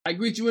I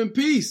greet you in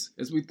peace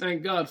as we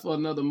thank God for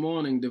another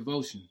morning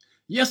devotion.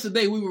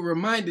 Yesterday, we were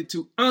reminded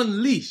to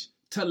unleash,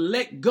 to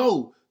let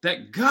go,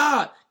 that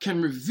God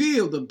can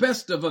reveal the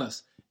best of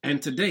us.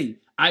 And today,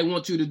 I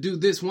want you to do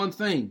this one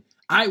thing.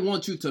 I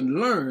want you to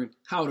learn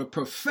how to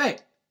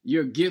perfect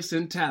your gifts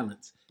and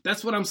talents.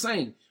 That's what I'm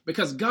saying,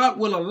 because God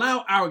will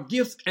allow our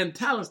gifts and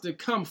talents to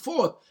come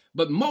forth,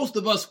 but most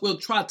of us will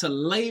try to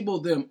label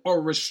them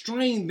or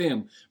restrain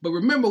them. But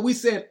remember, we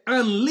said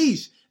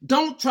unleash.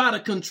 Don't try to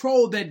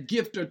control that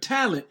gift or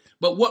talent,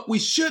 but what we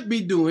should be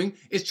doing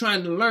is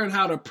trying to learn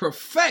how to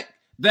perfect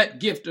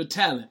that gift or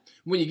talent.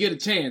 When you get a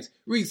chance,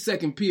 read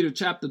 2 Peter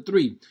chapter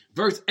 3,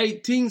 verse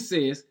 18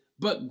 says,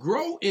 "But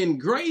grow in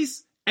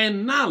grace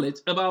and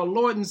knowledge of our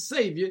Lord and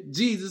Savior,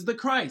 Jesus the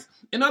Christ."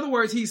 In other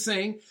words, he's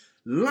saying,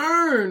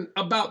 learn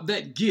about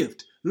that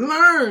gift,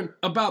 learn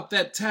about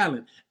that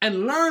talent,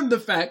 and learn the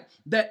fact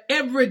that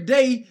every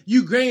day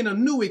you gain a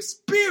new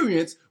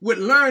experience with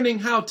learning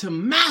how to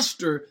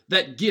master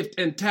that gift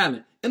and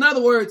talent. In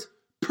other words,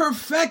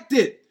 perfect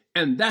it.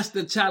 And that's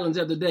the challenge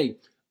of the day.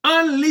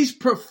 Unleash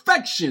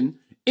perfection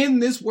in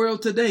this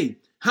world today.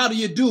 How do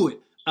you do it?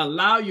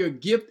 Allow your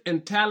gift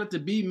and talent to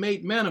be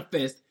made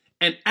manifest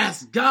and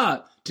ask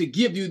God to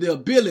give you the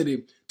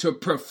ability to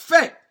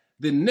perfect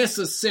the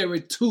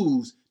necessary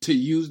tools to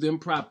use them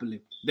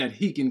properly, that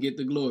he can get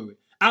the glory.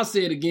 I'll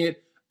say it again.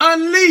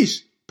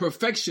 Unleash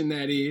perfection,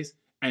 that is,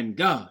 and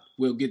God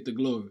will get the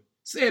glory.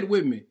 Say it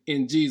with me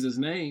in Jesus'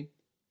 name.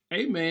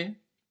 Amen.